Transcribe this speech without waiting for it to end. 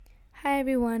Hi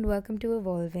everyone, welcome to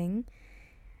Evolving.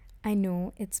 I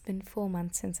know it's been 4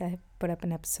 months since I put up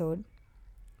an episode.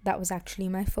 That was actually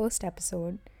my first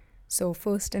episode. So,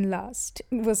 first and last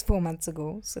was 4 months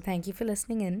ago. So, thank you for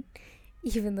listening in,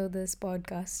 even though this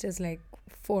podcast is like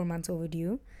 4 months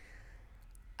overdue.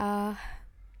 Uh,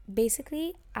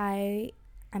 Basically, I'm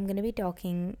going to be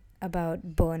talking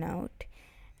about burnout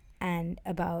and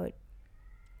about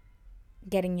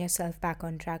getting yourself back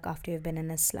on track after you've been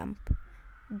in a slump.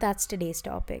 That's today's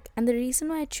topic. And the reason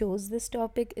why I chose this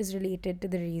topic is related to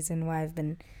the reason why I've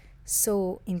been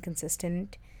so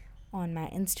inconsistent on my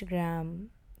Instagram,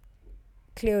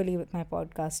 clearly with my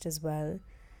podcast as well.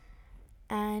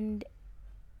 And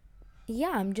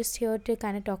yeah, I'm just here to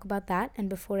kind of talk about that. And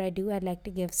before I do, I'd like to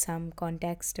give some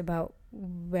context about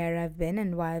where I've been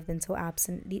and why I've been so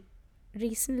absent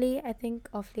recently, I think,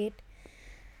 of late.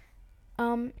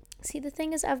 See, the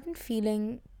thing is, I've been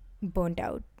feeling burnt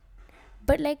out,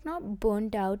 but like not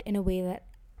burnt out in a way that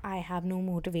I have no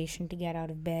motivation to get out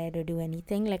of bed or do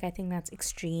anything. Like, I think that's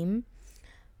extreme.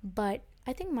 But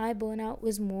I think my burnout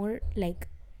was more like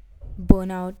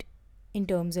burnout in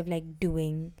terms of like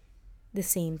doing the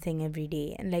same thing every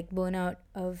day, and like burnout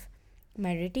of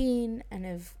my routine and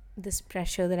of this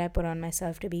pressure that I put on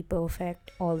myself to be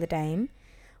perfect all the time,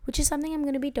 which is something I'm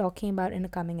going to be talking about in a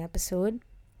coming episode.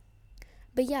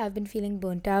 But yeah, I've been feeling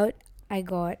burnt out. I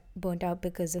got burnt out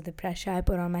because of the pressure I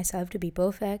put on myself to be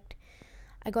perfect.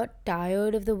 I got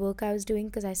tired of the work I was doing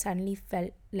because I suddenly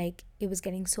felt like it was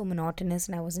getting so monotonous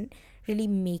and I wasn't really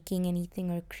making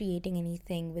anything or creating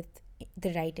anything with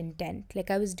the right intent. Like,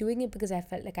 I was doing it because I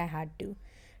felt like I had to.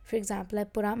 For example, I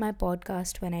put out my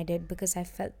podcast when I did because I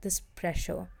felt this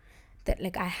pressure that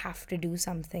like I have to do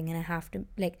something and I have to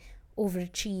like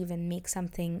overachieve and make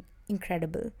something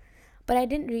incredible. But I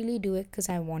didn't really do it because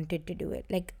I wanted to do it.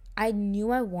 Like, I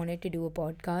knew I wanted to do a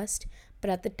podcast, but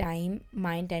at the time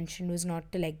my intention was not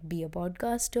to like be a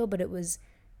podcaster, but it was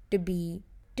to be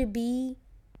to be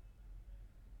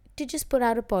to just put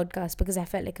out a podcast because I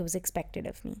felt like it was expected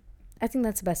of me. I think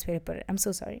that's the best way to put it. I'm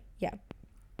so sorry. Yeah.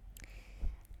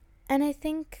 And I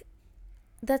think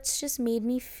that's just made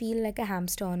me feel like a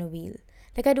hamster on a wheel.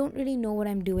 Like, I don't really know what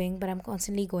I'm doing, but I'm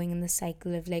constantly going in this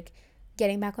cycle of like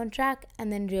getting back on track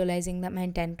and then realizing that my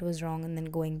intent was wrong and then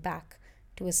going back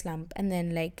to a slump and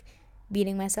then like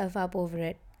beating myself up over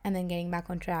it and then getting back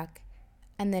on track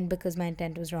and then because my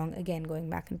intent was wrong again going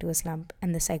back into a slump,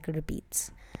 and the cycle repeats.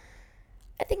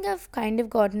 I think I've kind of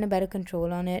gotten a better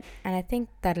control on it, and I think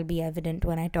that'll be evident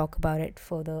when I talk about it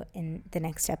further in the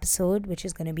next episode, which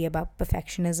is going to be about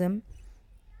perfectionism.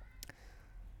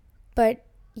 But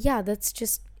yeah, that's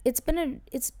just it's been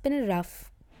a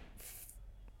rough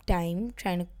time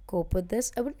trying to cope with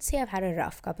this. I wouldn't say I've had a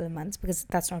rough couple of months because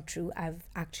that's not true. I've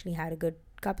actually had a good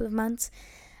couple of months,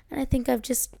 and I think I've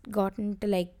just gotten to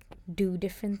like do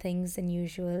different things than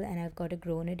usual, and I've got to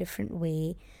grow in a different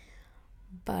way.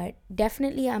 But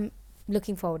definitely I'm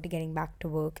looking forward to getting back to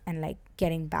work and like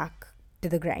getting back to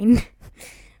the grind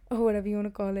or whatever you want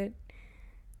to call it.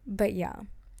 But yeah,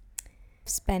 I've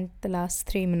spent the last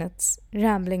 3 minutes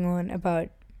rambling on about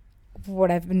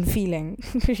what I've been feeling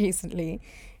recently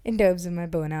in terms of my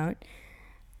burnout.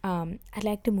 I'd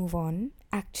like to move on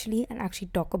actually and actually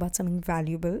talk about something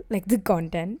valuable, like the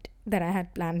content that I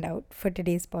had planned out for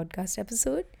today's podcast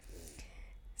episode.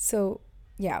 So,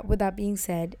 yeah, with that being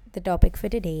said, the topic for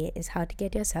today is how to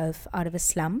get yourself out of a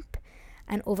slump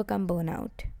and overcome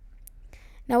burnout.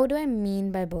 Now, what do I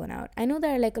mean by burnout? I know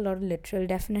there are like a lot of literal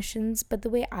definitions, but the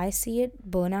way I see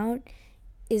it, burnout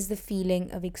is the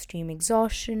feeling of extreme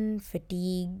exhaustion,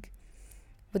 fatigue,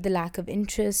 with the lack of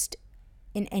interest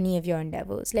in any of your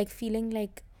endeavors. Like feeling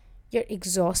like you're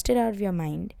exhausted out of your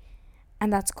mind,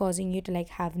 and that's causing you to like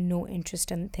have no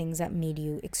interest in things that made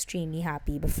you extremely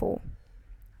happy before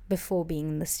being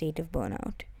in the state of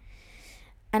burnout.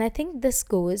 And I think this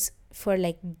goes for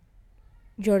like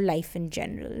your life in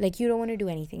general. Like, you don't want to do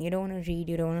anything. You don't want to read,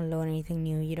 you don't want to learn anything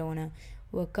new, you don't want to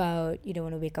work out, you don't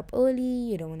want to wake up early,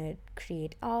 you don't want to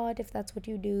create art if that's what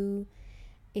you do.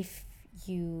 If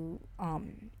you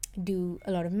do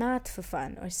a lot of math for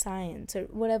fun or science or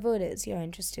whatever it is you're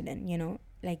interested in,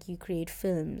 like you create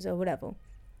films or whatever.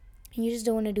 And you just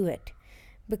don't want to do it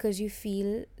because you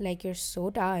feel like you're so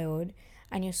tired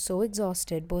and you're so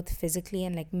exhausted both physically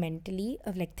and like mentally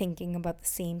of like thinking about the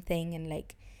same thing and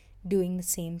like doing the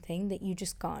same thing that you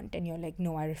just can't, and you're like,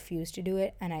 no, I refuse to do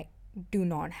it and I do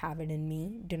not have it in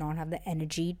me, do not have the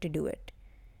energy to do it.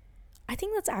 I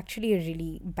think that's actually a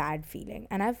really bad feeling,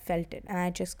 and I've felt it and I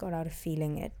just got out of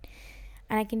feeling it.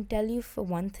 And I can tell you, for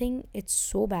one thing, it's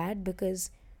so bad because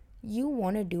you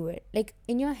want to do it. Like,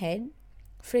 in your head,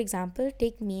 for example,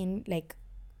 take me in like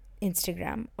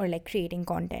Instagram or like creating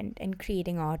content and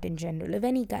creating art in general of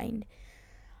any kind.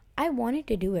 I wanted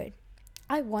to do it.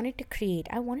 I wanted to create.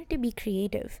 I wanted to be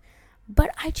creative.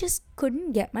 But I just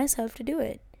couldn't get myself to do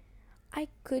it. I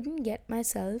couldn't get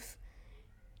myself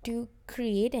to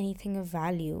create anything of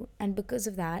value. And because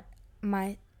of that,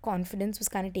 my confidence was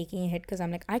kind of taking a hit because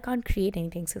I'm like, I can't create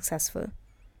anything successful.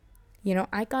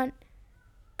 I can't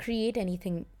create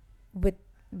anything with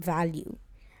value.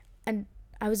 And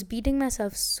I was beating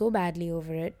myself so badly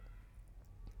over it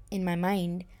in my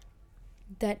mind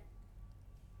that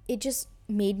it just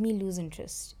made me lose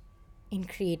interest in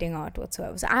creating art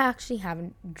whatsoever. So I actually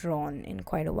haven't drawn in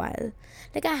quite a while.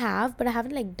 Like I have, but I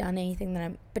haven't like done anything that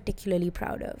I'm particularly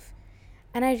proud of.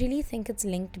 And I really think it's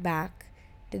linked back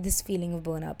to this feeling of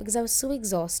burnout because I was so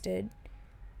exhausted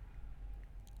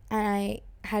and I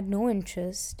had no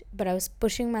interest, but I was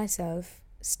pushing myself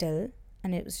still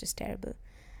and it was just terrible.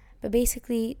 But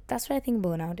basically, that's what I think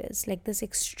burnout is, like this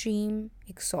extreme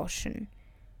exhaustion.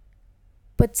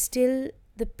 But still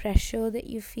the pressure that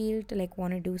you feel to like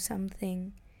want to do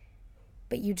something,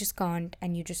 but you just can't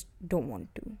and you just don't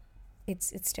want to.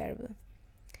 It's terrible.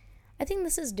 I think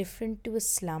this is different to a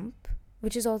slump,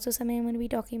 which is also something I'm going to be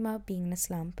talking about, being in a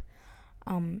slump.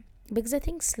 Because I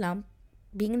think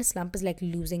being in a slump is like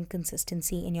losing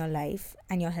consistency in your life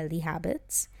and your healthy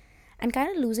habits and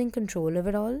kind of losing control of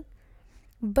it all,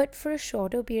 but for a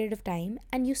shorter period of time,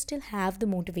 and you still have the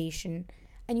motivation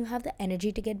and you have the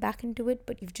energy to get back into it,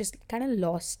 but you've just kind of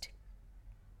lost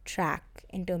track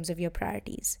in terms of your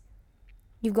priorities.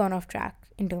 You've gone off track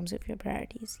in terms of your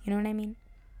priorities. You know what I mean?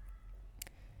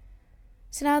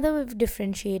 So now that we've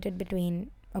differentiated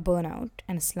between a burnout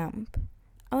and a slump,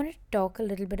 I want to talk a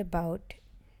little bit about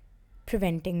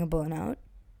preventing a burnout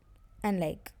and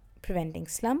like preventing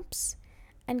slumps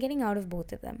and getting out of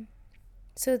both of them.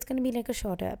 So it's going to be like a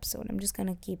shorter episode. I'm just going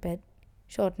to keep it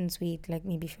short and sweet, like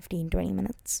maybe 15-20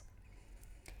 minutes.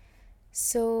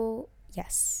 So,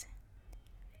 yes.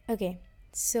 Okay,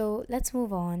 so let's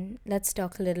move on. Let's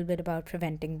talk a little bit about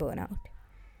preventing burnout.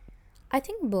 I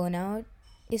think burnout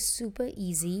is super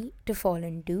easy to fall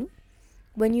into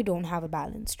when you don't have a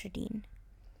balanced routine.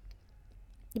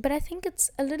 But I think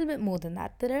it's a little bit more than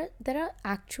that. There are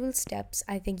actual steps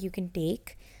I think you can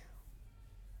take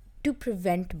to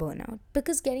prevent burnout,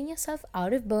 because getting yourself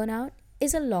out of burnout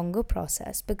is a longer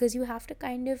process because you have to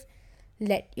kind of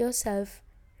let yourself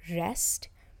rest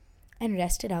and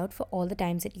rest it out for all the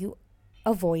times that you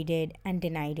avoided and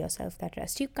denied yourself that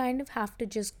rest. You kind of have to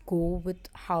just go with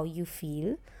how you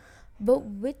feel. But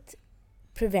with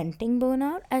preventing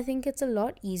burnout, I think it's a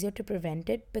lot easier to prevent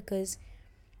it because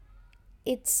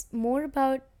it's more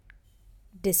about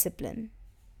discipline,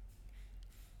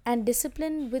 and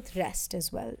discipline with rest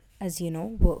as well as,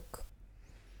 work.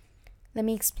 Let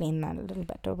me explain that a little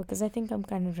better because I think I'm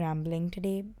kind of rambling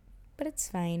today, but it's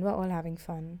fine. We're all having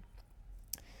fun.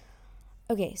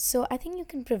 Okay, so I think you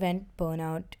can prevent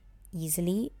burnout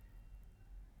easily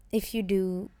if you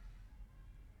do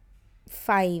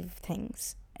 5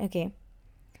 things. Okay.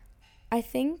 I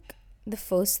think the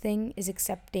first thing is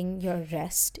accepting your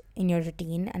rest in your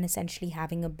routine and essentially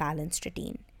having a balanced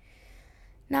routine.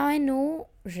 Now, I know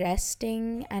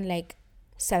resting and like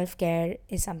self care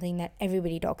is something that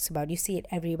everybody talks about. You see it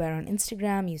everywhere on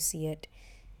Instagram, you see it,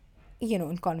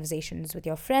 in conversations with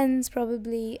your friends,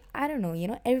 probably. I don't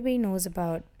know, everybody knows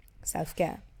about self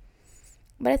care.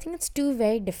 But I think it's 2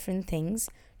 very different things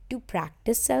to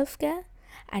practice self care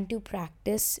and to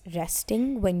practice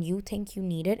resting when you think you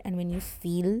need it and when you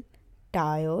feel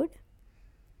tired.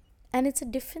 And it's a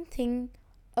different thing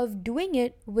of doing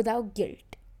it without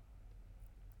guilt.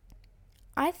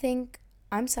 I think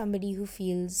I'm somebody who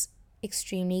feels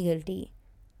extremely guilty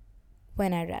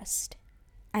when I rest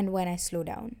and when I slow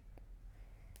down.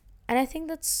 And I think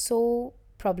that's so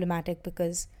problematic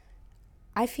because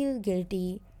I feel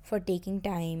guilty for taking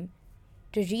time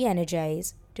to re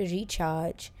energize, to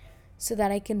recharge, so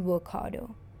that I can work harder.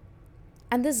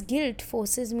 And this guilt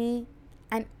forces me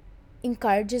and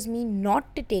encourages me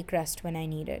not to take rest when I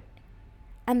need it.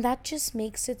 And that just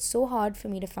makes it so hard for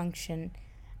me to function.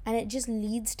 And it just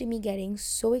leads to me getting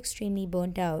so extremely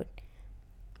burnt out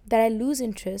that I lose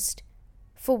interest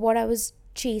for what I was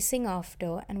chasing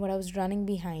after and what I was running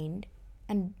behind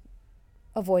and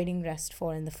avoiding rest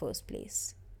for in the first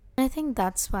place. And I think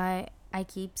that's why I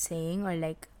keep saying, or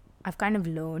like I've kind of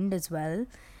learned as well,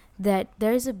 that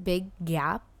there's a big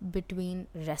gap between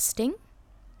resting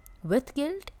with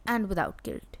guilt and without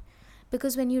guilt.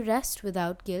 Because when you rest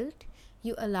without guilt,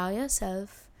 you allow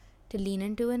yourself to lean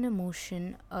into an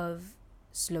emotion of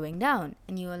slowing down,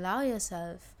 and you allow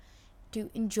yourself to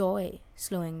enjoy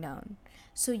slowing down.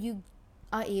 So you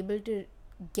are able to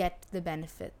get the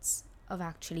benefits of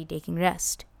actually taking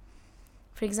rest.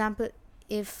 For example,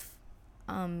 if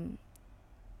um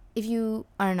if you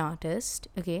are an artist,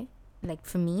 okay, like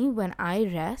for me, when I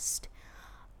rest,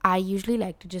 I usually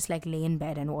like to just like lay in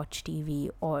bed and watch TV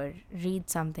or read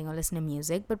something or listen to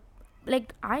music. But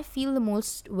like I feel the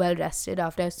most well rested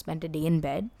after I've spent a day in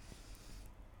bed,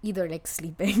 either like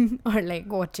sleeping or like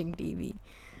watching TV.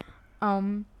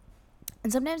 Um,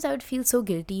 and sometimes I would feel so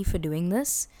guilty for doing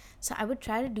this. So I would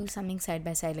try to do something side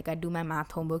by side. Like I'd do my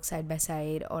math homework side by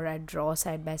side, or I'd draw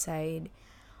side by side,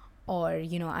 or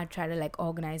I'd try to like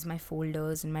organize my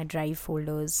folders and my drive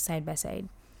folders side by side.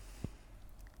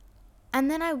 And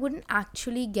then I wouldn't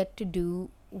actually get to do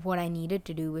what I needed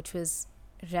to do, which was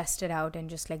rest it out and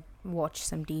just like watch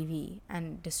some TV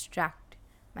and distract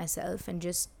myself and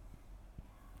just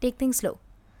take things slow.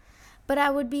 But I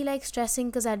would be like stressing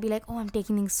because I'd be like, oh, I'm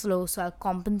taking things slow. So I'll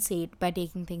compensate by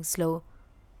taking things slow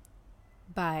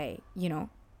by,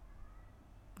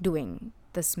 doing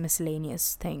this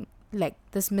miscellaneous thing, like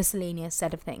this miscellaneous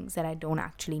set of things that I don't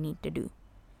actually need to do.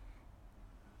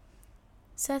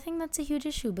 So I think that's a huge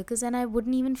issue because then I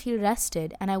wouldn't even feel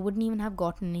rested and I wouldn't even have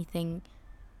gotten anything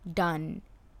done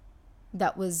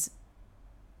that was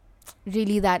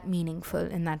really that meaningful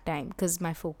in that time because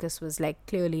my focus was like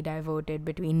clearly diverted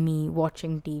between me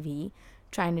watching TV,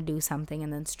 trying to do something,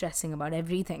 and then stressing about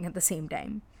everything at the same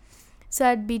time. So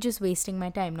I'd be just wasting my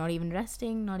time, not even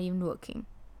resting, not even working.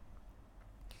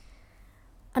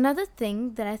 Another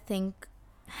thing that I think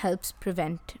helps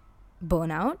prevent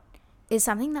burnout is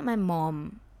something that my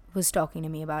mom was talking to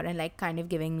me about and like kind of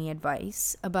giving me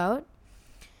advice about.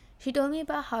 She told me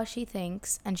about how she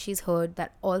thinks and she's heard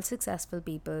that all successful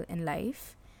people in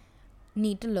life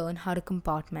need to learn how to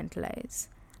compartmentalize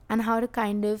and how to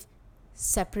kind of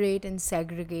separate and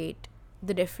segregate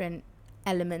the different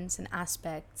elements and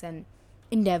aspects and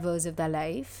endeavors of their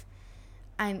life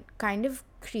and kind of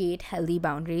create healthy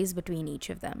boundaries between each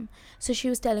of them. So she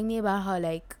was telling me about how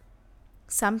like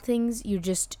some things you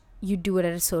do it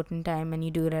at a certain time and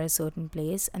you do it at a certain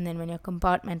place, and then when you're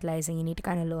compartmentalizing you need to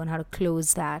kind of learn how to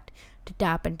close that to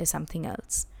tap into something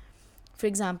else. For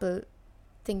example,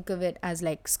 think of it as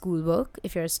like schoolwork.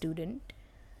 If you're a student,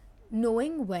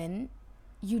 knowing when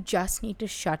you just need to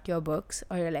shut your books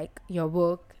or like your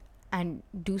work and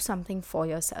do something for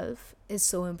yourself is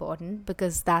so important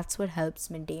because that's what helps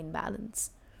maintain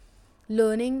balance.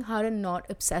 Learning how to not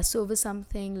obsess over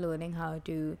something, learning how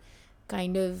to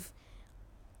kind of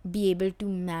be able to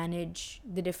manage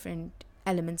the different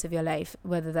elements of your life,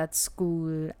 whether that's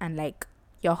school and like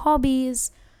your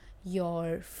hobbies,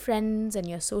 your friends and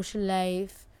your social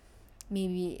life.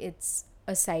 Maybe it's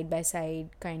a side by side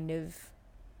kind of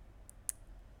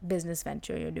business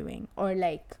venture you're doing, or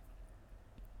like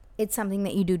it's something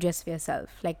that you do just for yourself.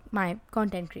 Like my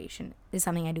content creation is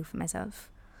something I do for myself.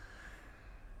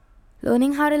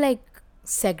 Learning how to like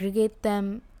segregate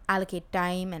them, allocate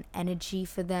time and energy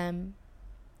for them,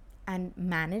 and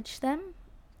manage them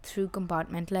through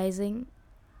compartmentalizing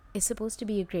is supposed to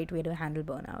be a great way to handle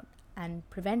burnout and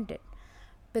prevent it.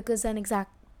 Because then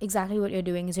exactly what you're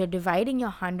doing is you're dividing your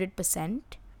 100%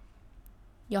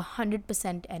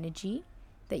 energy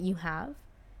that you have,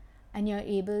 and you're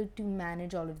able to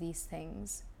manage all of these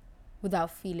things without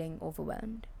feeling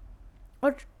overwhelmed.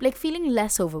 Or like feeling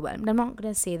less overwhelmed. I'm not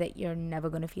going to say that you're never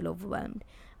going to feel overwhelmed,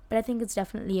 but I think it's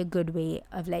definitely a good way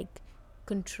of like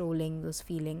controlling those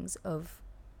feelings of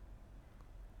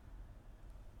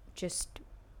just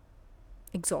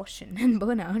exhaustion and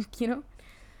burnout.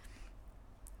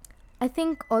 I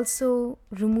think also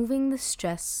removing the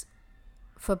stress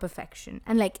for perfection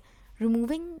and like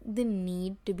removing the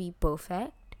need to be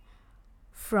perfect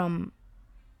from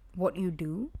what you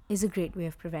do is a great way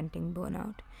of preventing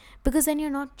burnout, because then you're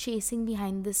not chasing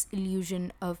behind this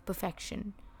illusion of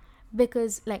perfection,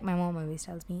 because like my mom always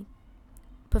tells me,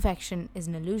 perfection is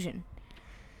an illusion.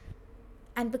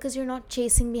 And because you're not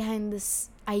chasing behind this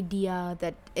idea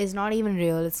that is not even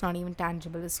real, it's not even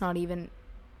tangible, it's not even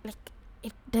like,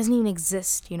 it doesn't even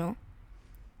exist.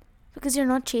 Because you're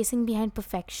not chasing behind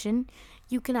perfection,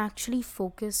 you can actually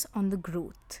focus on the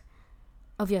growth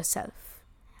of yourself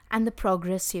and the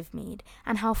progress you've made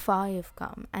and how far you've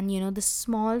come and the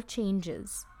small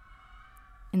changes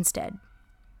instead.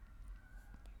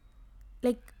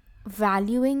 Like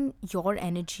valuing your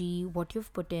energy, what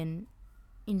you've put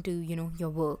into your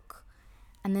work,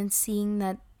 and then seeing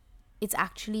that it's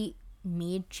actually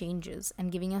made changes and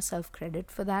giving yourself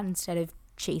credit for that instead of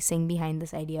chasing behind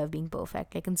this idea of being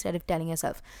perfect. Like instead of telling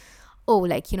yourself, oh,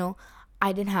 like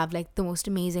I didn't have like the most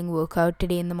amazing workout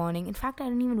today in the morning. In fact, I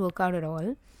didn't even work out at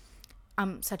all.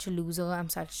 I'm such a loser, I'm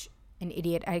such an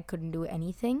idiot, I couldn't do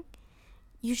anything.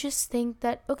 you just think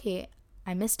that, okay,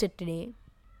 I missed it today.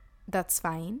 That's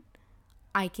fine.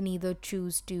 I can either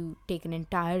choose to take an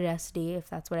entire rest day if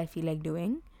that's what I feel like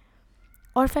doing.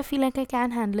 Or if I feel like I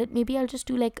can handle it, maybe I'll just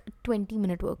do like a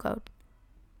 20-minute workout.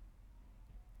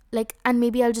 Like, and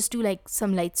maybe I'll just do like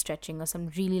some light stretching or some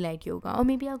really light yoga. Or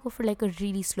maybe I'll go for like a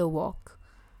really slow walk.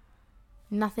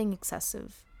 Nothing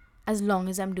excessive. As long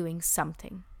as I'm doing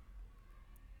something.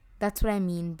 That's what I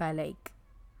mean by like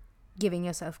giving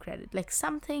yourself credit. Like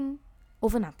something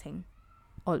over nothing.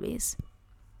 Always.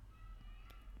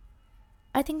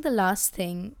 I think the last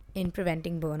thing in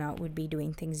preventing burnout would be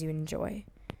doing things you enjoy.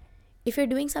 If you're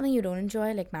doing something you don't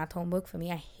enjoy, like math homework, for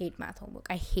me, I hate math homework.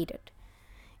 I hate it.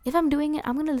 If I'm doing it,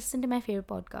 I'm going to listen to my favorite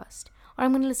podcast or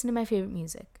I'm going to listen to my favorite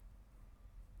music.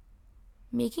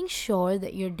 Making sure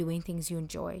that you're doing things you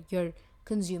enjoy, you're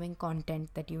consuming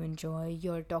content that you enjoy,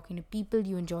 you're talking to people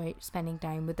you enjoy spending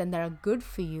time with and that are good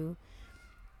for you,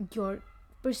 you're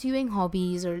pursuing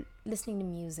hobbies or listening to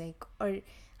music or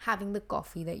having the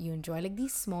coffee that you enjoy. Like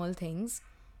these small things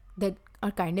that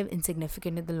are kind of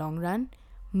insignificant in the long run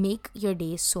make your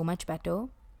day so much better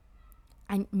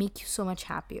and make you so much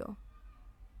happier.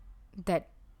 That,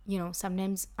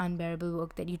 sometimes unbearable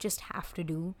work that you just have to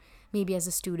do, maybe as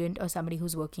a student or somebody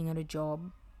who's working at a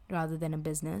job rather than a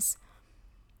business,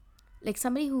 like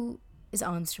somebody who is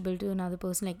answerable to another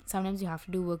person. Like sometimes you have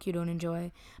to do work you don't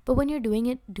enjoy, but when you're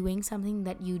doing something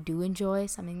that you do enjoy,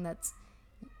 something that's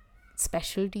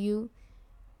special to you,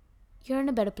 you're in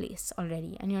a better place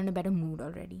already and you're in a better mood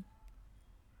already.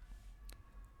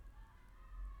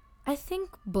 I think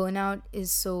burnout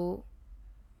is so,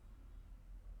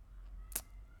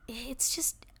 it's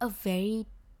just a very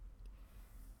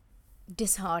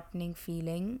disheartening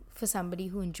feeling for somebody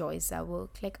who enjoys their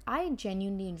work. Like I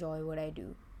genuinely enjoy what I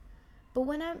do. But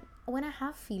when I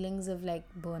have feelings of like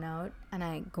burnout and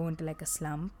I go into like a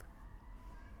slump,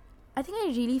 I think I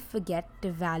really forget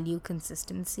to value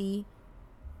consistency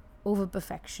over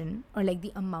perfection or like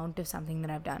the amount of something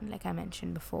that I've done, like I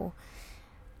mentioned before.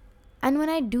 And when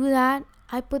I do that,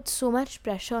 I put so much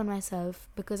pressure on myself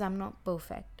because I'm not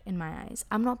perfect in my eyes.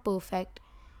 I'm not perfect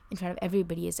in front of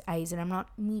everybody's eyes, and I'm not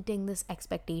meeting this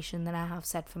expectation that I have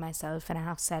set for myself and I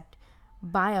have set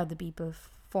by other people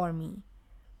for me.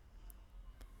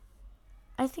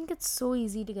 I think it's so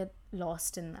easy to get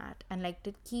lost in that and like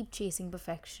to keep chasing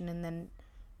perfection and then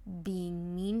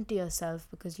being mean to yourself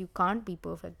because you can't be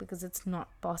perfect, because it's not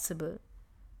possible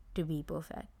to be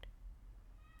perfect.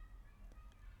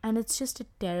 And it's just a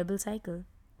terrible cycle.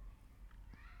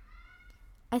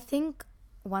 I think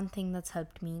one thing that's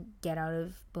helped me get out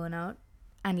of burnout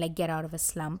and like get out of a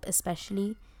slump,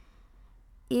 especially,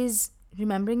 is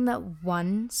remembering that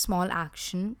one small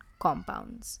action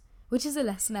compounds, which is a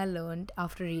lesson I learned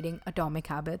after reading Atomic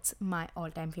Habits, my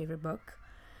all time favorite book.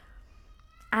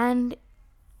 And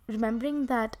remembering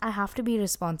that I have to be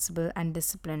responsible and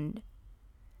disciplined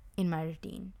in my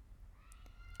routine.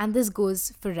 And this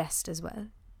goes for rest as well.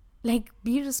 Like,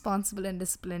 be responsible and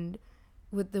disciplined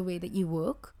with the way that you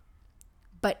work,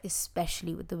 but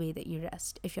especially with the way that you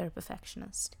rest if you're a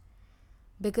perfectionist.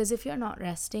 Because if you're not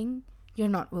resting, you're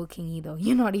not working either.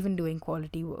 You're not even doing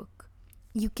quality work.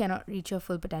 You cannot reach your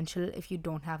full potential if you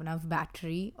don't have enough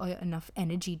battery or enough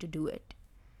energy to do it.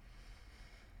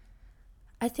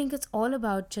 I think it's all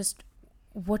about just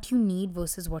what you need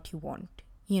versus what you want.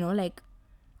 Like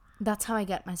that's how I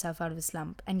get myself out of a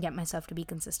slump and get myself to be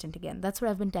consistent again. That's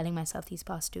what I've been telling myself these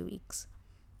past 2 weeks.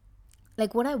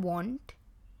 Like what I want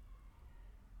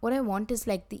is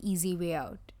like the easy way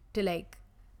out to like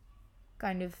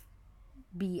kind of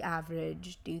be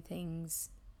average, do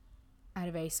things at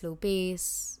a very slow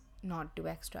pace, not do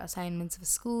extra assignments for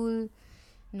school,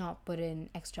 not put in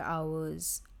extra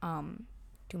hours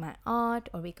to my art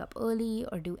or wake up early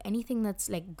or do anything that's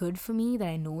like good for me, that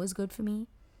I know is good for me.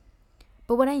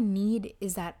 But what I need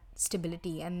is that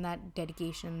stability and that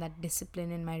dedication, that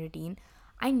discipline in my routine.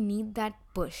 I need that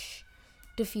push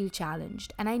to feel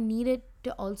challenged, and I need it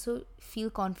to also feel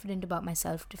confident about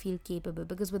myself, to feel capable,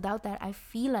 because without that I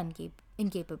feel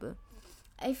incapable.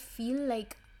 I feel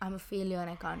like I'm a failure and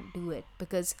I can't do it,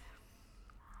 because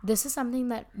this is something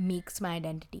that makes my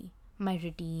identity, my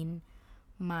routine,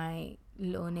 my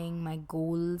learning, my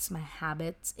goals, my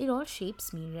habits. It all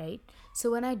shapes me, right?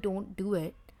 So when I don't do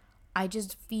it, I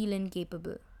just feel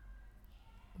incapable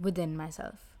within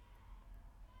myself.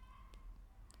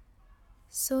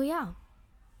 So yeah,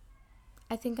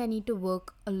 I think I need to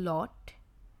work a lot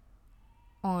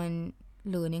on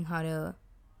learning how to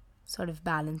sort of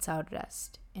balance out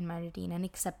rest in my routine and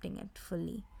accepting it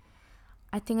fully.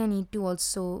 I think I need to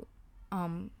also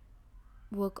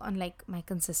work on like my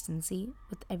consistency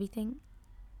with everything.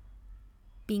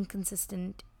 being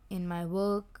consistent in my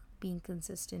work, being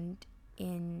consistent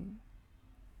in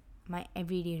my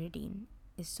everyday routine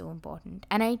is so important.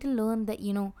 And I need to learn that,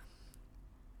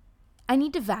 I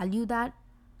need to value that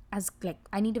as like,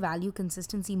 I need to value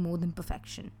consistency more than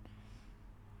perfection.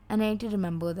 And I need to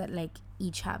remember that like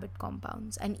each habit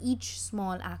compounds and each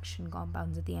small action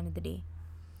compounds at the end of the day.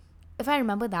 If I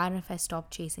remember that and if I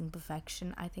stop chasing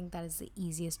perfection, I think that is the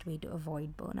easiest way to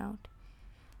avoid burnout.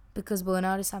 Because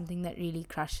burnout is something that really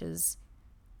crushes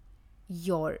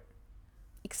your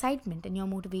excitement and your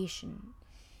motivation.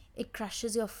 It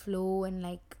crushes your flow and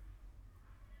like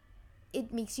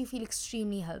it makes you feel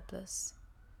extremely helpless.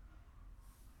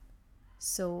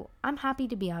 So I'm happy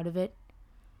to be out of it.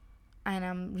 And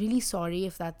I'm really sorry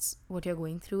if that's what you're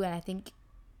going through. And I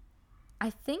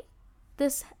think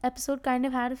this episode kind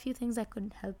of had a few things that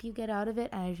could help you get out of it.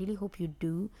 And I really hope you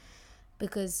do,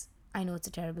 because I know it's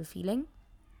a terrible feeling,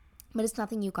 but it's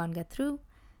nothing you can't get through.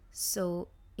 So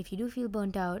if you do feel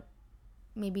burnt out,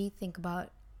 maybe think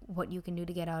about what you can do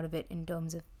to get out of it in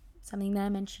terms of something that I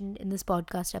mentioned in this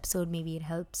podcast episode. Maybe it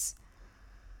helps.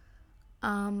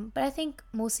 But I think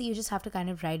mostly you just have to kind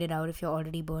of ride it out. If you're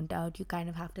already burnt out, you kind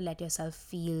of have to let yourself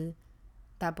feel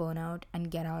that burnout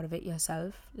and get out of it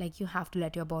yourself. Like you have to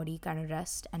let your body kind of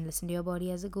rest and listen to your body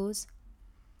as it goes.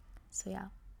 So yeah.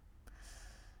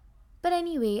 But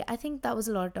anyway, I think that was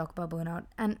a lot of talk about burnout.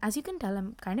 And as you can tell,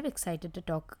 I'm kind of excited to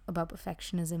talk about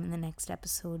perfectionism in the next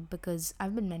episode, because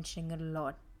I've been mentioning it a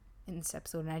lot in this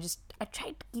episode. And I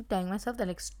tried to keep telling myself that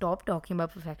like, stop talking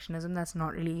about perfectionism. That's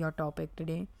not really your topic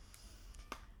today.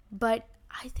 But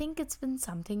I think it's been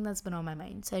something that's been on my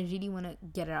mind. So I really want to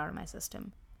get it out of my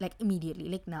system. Like immediately,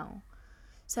 like now.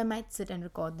 So I might sit and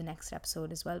record the next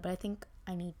episode as well. But I think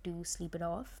I need to sleep it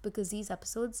off, because these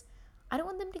episodes, I don't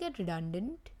want them to get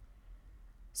redundant.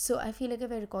 So I feel like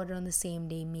if I record it on the same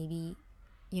day, maybe,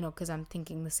 because I'm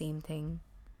thinking the same thing,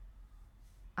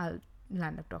 I'll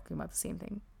land up talking about the same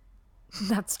thing.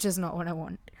 That's just not what I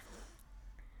want.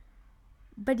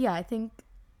 But yeah, I think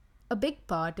a big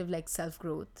part of like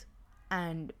self-growth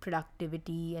and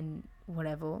productivity and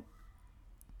whatever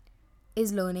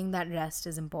is learning that rest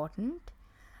is important,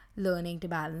 learning to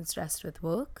balance rest with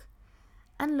work,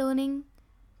 and learning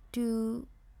to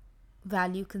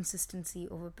value consistency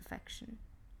over perfection.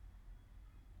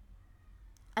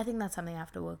 I think that's something I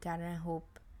have to work at, and I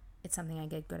hope it's something I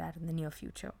get good at in the near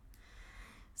future.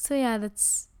 So yeah,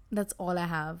 that's all I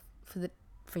have for the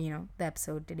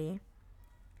episode today.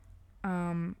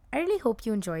 I really hope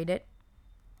you enjoyed it.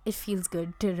 It feels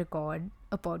good to record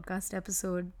a podcast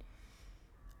episode.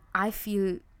 I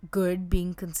feel good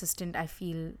being consistent. I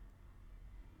feel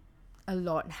a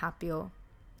lot happier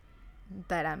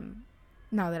that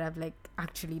now that I've like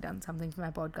actually done something for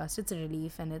my podcast. It's a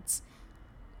relief, and it's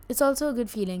also a good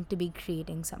feeling to be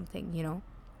creating something.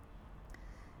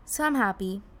 So I'm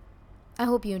happy. I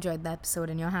hope you enjoyed the episode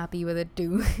and you're happy with it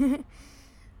too.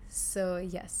 So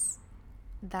yes,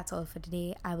 that's all for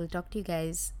today. I will talk to you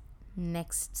guys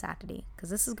next Saturday, because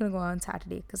this is going to go on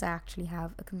Saturday, because I actually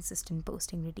have a consistent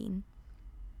posting routine.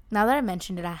 Now that I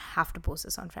mentioned it, I have to post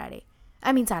this on Saturday.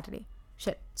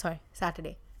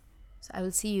 Saturday. So I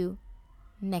will see you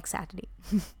next Saturday.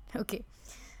 Okay.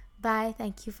 Bye.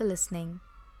 Thank you for listening.